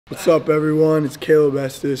What's up, everyone? It's Caleb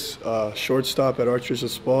Estes, shortstop at Archers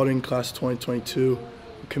of Spalding, class 2022.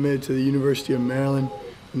 I'm committed to the University of Maryland,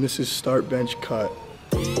 and this is Start, Bench, Cut.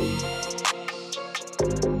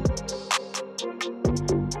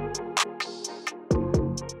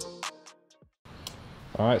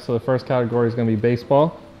 All right, so the first category is going to be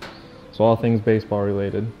baseball. So all things baseball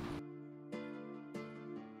related.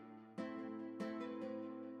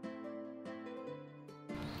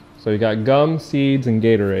 So you got gum, seeds, and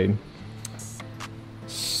Gatorade.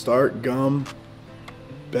 Start, gum,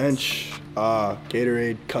 bench,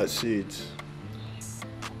 Gatorade, cut, seeds.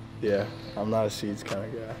 Yeah, I'm not a seeds kind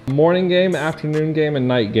of guy. Morning game, afternoon game, and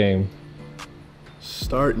night game.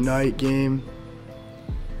 Start, night game,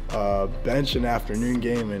 bench and afternoon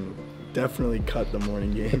game, and definitely cut the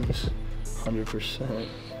morning games, 100%.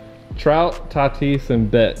 Trout, Tatis,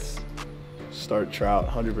 and Betts. Start Trout,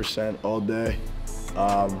 100% all day.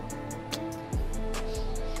 I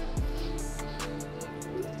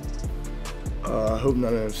hope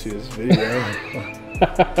none of them see this video.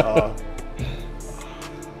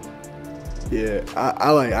 Yeah,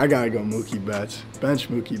 I gotta go Mookie Betts. Bench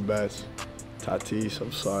Mookie Betts. Tatis,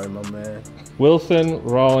 I'm sorry, my man. Wilson,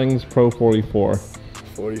 Rawlings, Pro 44.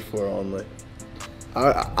 44 only.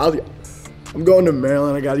 I'm going to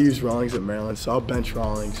Maryland. I gotta use Rawlings at Maryland, so I'll bench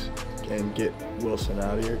Rawlings and get Wilson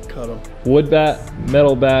out of here, cut him. Wood bat,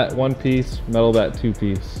 metal bat, one piece, metal bat, two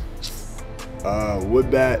piece.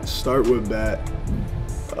 Wood bat, start wood bat.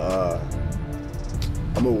 I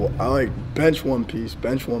like bench one piece,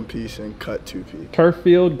 and cut two piece. Turf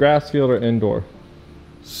field, grass field, or indoor?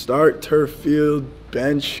 Start turf field,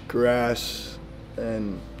 bench grass,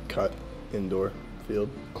 and cut indoor field.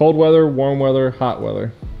 Cold weather, warm weather, hot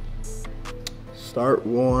weather? Start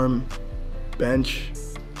warm, bench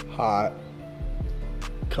hot,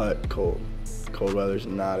 cut cold. Cold weather's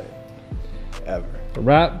not it, ever.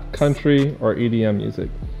 Rap, country, or EDM music?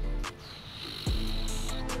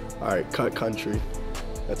 All right, cut country.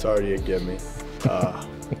 That's already a give me.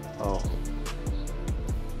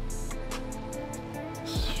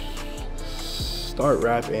 Start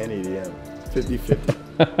rap and EDM. 50-50.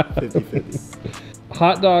 50-50.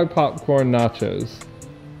 Hot dog, popcorn, nachos.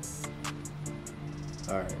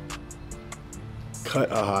 All right. Cut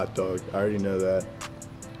a hot dog. I already know that.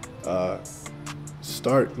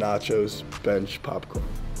 Start nachos, bench popcorn.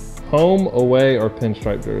 Home, away, or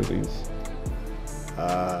pinstripe jerseys?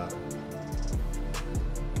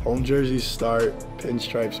 Home jerseys start,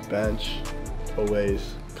 pinstripes bench,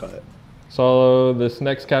 aways cut. So this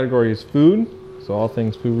next category is food. So all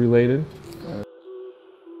things food related.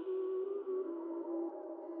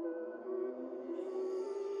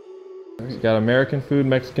 So you got American food,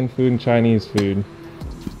 Mexican food, and Chinese food.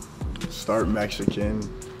 Start Mexican,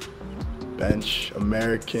 bench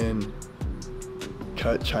American,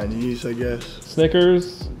 cut Chinese, I guess.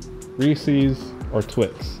 Snickers, Reese's, or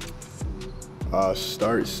Twix?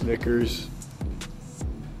 Start Snickers,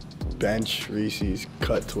 bench Reese's,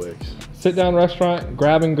 cut Twix. Sit down restaurant,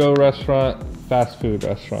 grab and go restaurant, fast food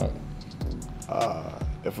restaurant?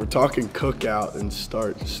 If we're talking cookout, then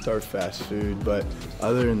start fast food. But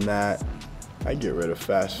other than that, I get rid of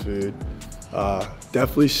fast food.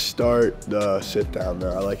 Definitely start the sit down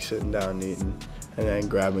though. I like sitting down and eating, and then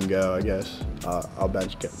grab and go. I guess I'll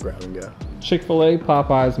bench grab and go. Chick-fil-A,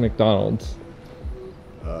 Popeyes, McDonald's?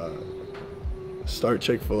 Start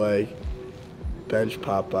Chick-fil-A, bench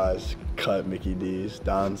Popeyes, cut Mickey D's.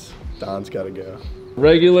 Don's gotta go.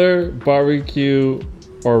 Regular, barbecue,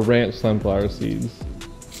 or ranch sunflower seeds?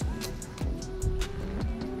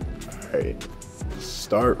 All right.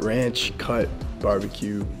 Start ranch, cut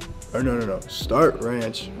barbecue. Or no. Start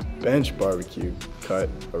ranch, bench barbecue, cut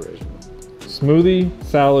original. Smoothie,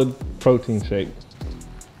 salad, protein shake?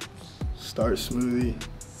 Start smoothie,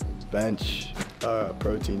 bench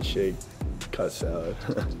protein shake, cut salad.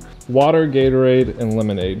 Water, Gatorade, and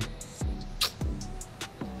lemonade?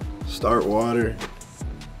 Start water,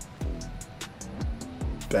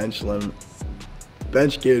 bench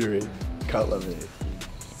Gatorade, cut lemonade.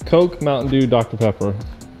 Coke, Mountain Dew, Dr. Pepper?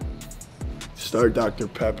 Start Dr.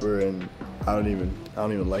 Pepper, and I don't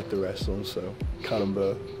even like the rest of them, so cut them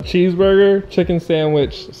both. Cheeseburger, chicken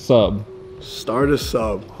sandwich, sub? Start a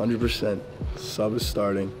sub, 100%. Sub is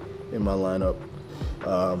starting in my lineup.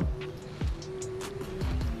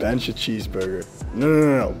 Bench a cheeseburger.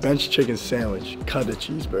 No. Bench chicken sandwich, cut a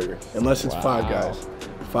cheeseburger. Unless it's Five Guys.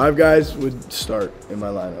 Five Guys would start in my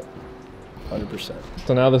lineup, 100%.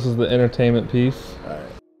 So now this is the entertainment piece. All right.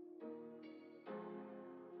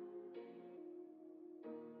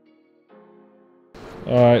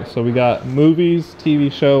 All right, so we got movies, TV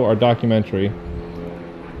show, or documentary?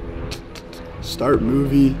 Start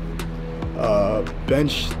movie,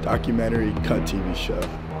 bench documentary, cut TV show.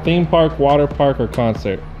 Theme park, water park, or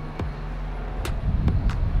concert?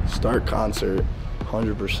 Start concert,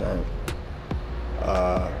 100%.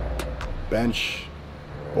 Bench,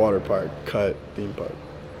 water park, cut theme park.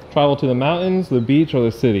 Travel to the mountains, the beach, or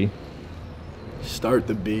the city? Start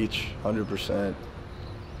the beach, 100%.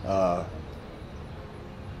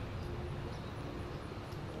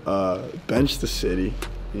 Bench the city.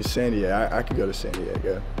 In San Diego, I could go to San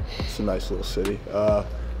Diego. It's a nice little city.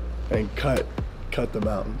 And cut the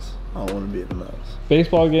mountains. I don't want to be in the mountains.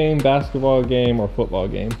 Baseball game, basketball game, or football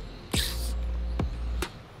game?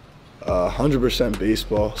 100%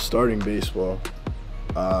 baseball. Starting baseball.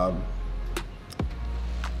 Let's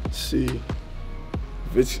see.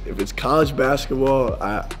 If it's college basketball,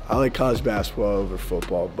 I like college basketball over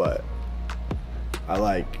football, but I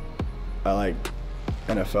like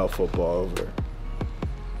NFL football over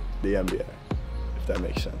the NBA, if that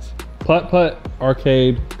makes sense. Putt-putt,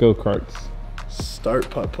 arcade, go-karts? Start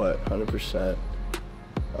putt-putt, 100%.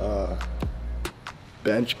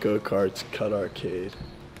 Bench go-karts, cut arcade.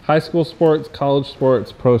 High school sports, college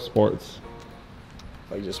sports, pro sports?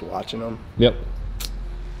 Like just watching them? Yep.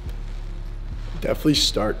 Definitely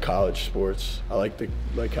start college sports. I like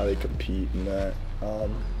how they compete in that.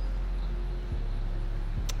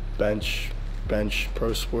 Bench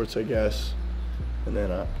pro sports, I guess. And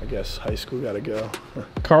then I guess high school gotta go.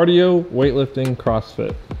 Cardio, weightlifting,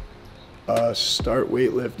 CrossFit? Start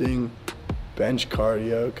weightlifting, bench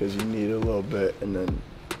cardio, because you need a little bit, and then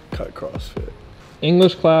cut CrossFit.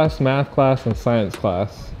 English class, math class, and science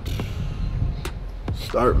class?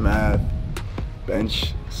 Start math,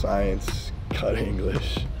 bench science, cut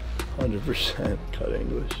English. 100% cut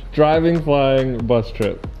English. Driving, flying, bus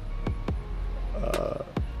trip?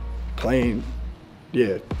 Plane.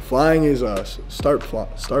 Yeah, flying is start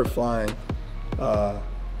flying,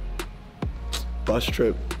 bus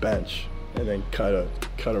trip, bench, and then cut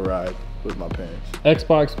a ride with my parents.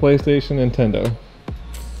 Xbox, PlayStation, Nintendo?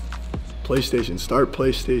 PlayStation, start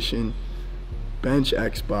PlayStation, bench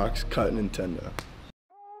Xbox, cut Nintendo.